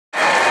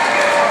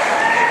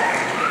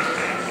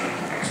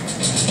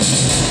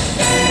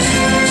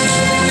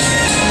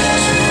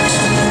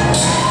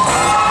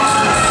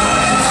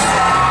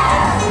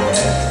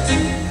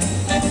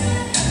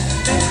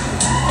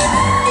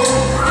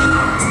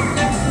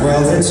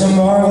Well, it's a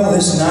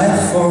marvelous night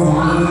for a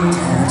moon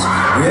dance,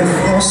 with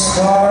the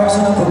stars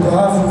up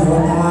above in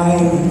your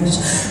eyes.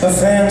 A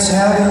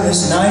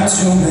fantabulous night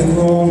to make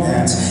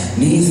romance,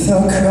 neath the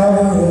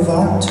cover of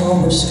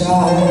October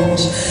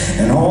skies.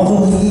 And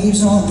all the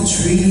leaves on the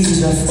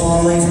trees are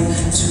falling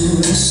to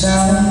the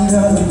sound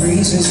of the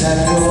breezes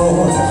that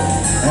blow.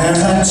 And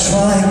I'm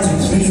trying to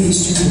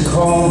please to the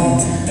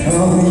calling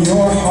of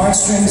your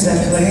heartstrings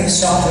that play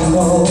soft and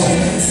low.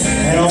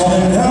 And all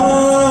the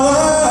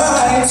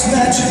night's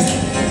magic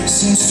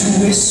seems to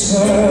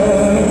whisper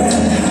and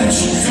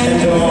hush,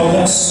 and all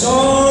the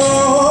soft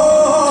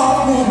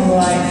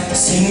moonlight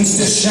seems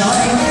to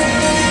shine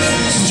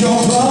your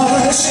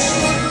blush.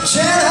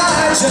 Can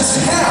I just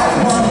have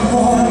one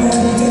more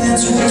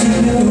dance with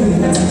you,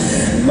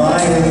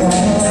 my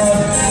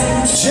love?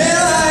 Can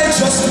I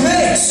just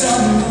make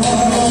some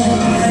more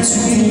dance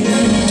with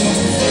you,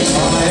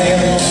 my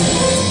love?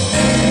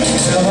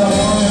 Till I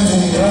wanna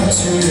move up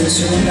to you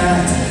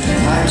tonight,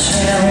 I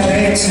can't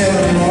wait till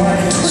the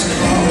morning's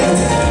come.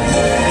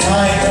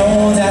 I know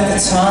that the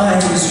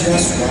time is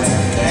just right,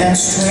 and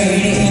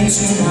straight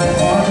into my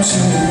arms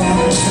you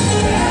run.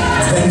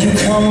 When you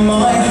come,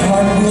 my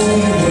heart will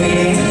be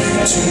waiting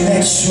to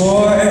make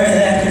sure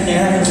that you're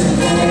never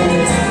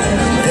alone.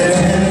 There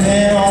and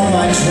then all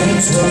my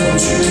dreams will come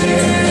true.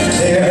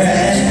 There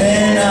and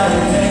then I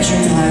will make you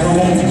my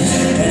own.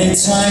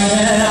 Anytime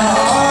that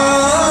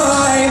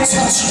I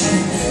touch you,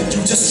 you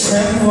just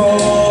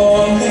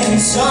tremble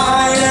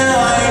inside, and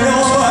I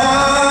know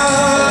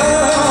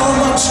how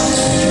much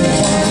you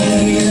want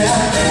me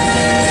that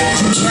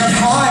you can't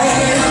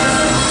hide.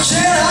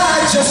 Can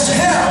I just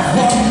have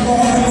one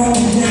more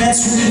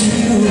dance with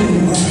you,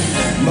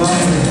 my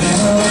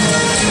love?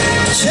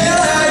 Can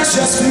I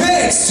just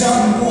make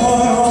some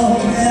more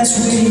romance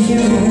with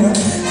you,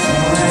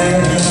 my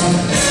love?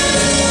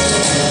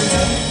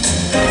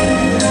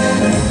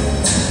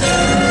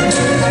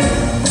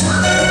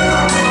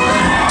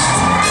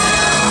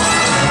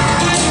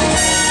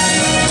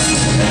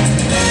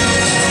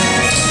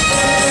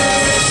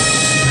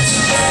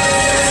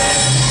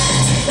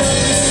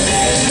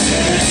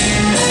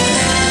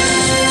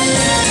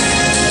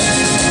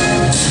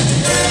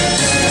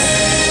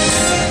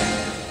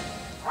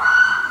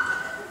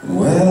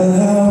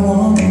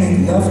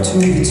 To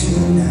you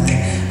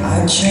tonight, I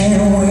can't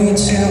wait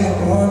till the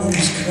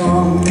morning's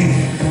come.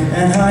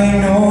 And I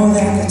know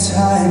that the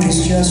time is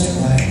just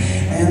right,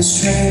 and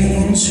straight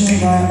into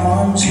my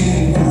arms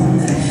you run.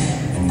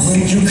 And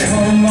when you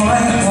come, my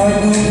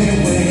heart will be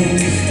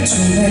waiting to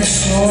make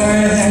sure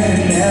that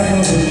you're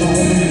never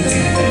alone.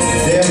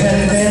 There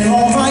and then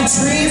all my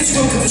dreams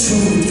will come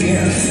true,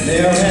 dear.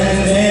 There and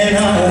then I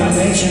will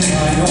make you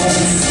my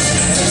own.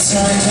 The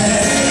time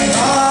that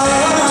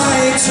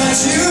I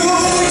touch you,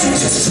 you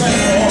just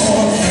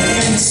tremble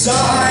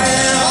inside,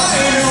 and I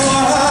know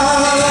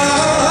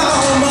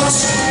how much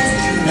you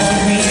want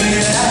me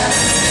that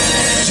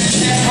you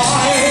can't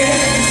hide.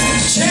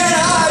 Can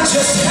I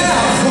just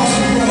have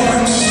one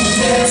more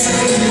dance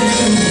with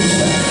you?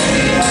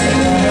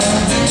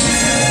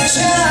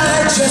 Can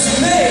I just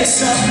make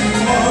some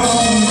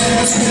more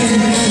dance with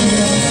you?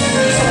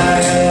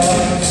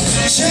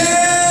 Can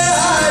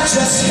I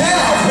just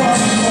have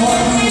one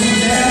more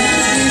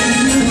dance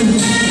with you?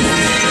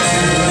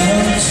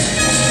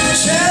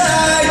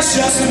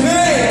 Just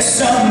make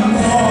some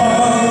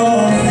more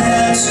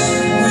romance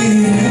with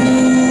you,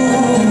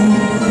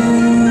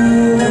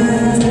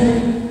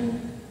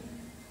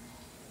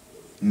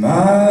 my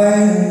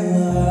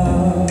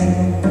love,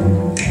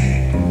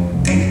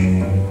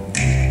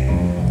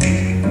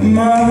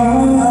 my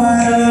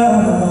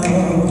love,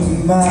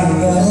 my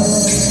love.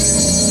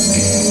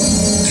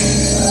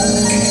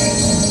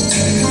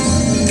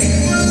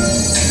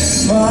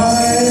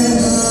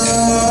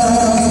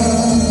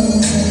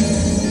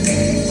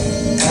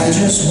 I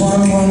just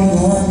want one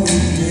more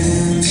dance.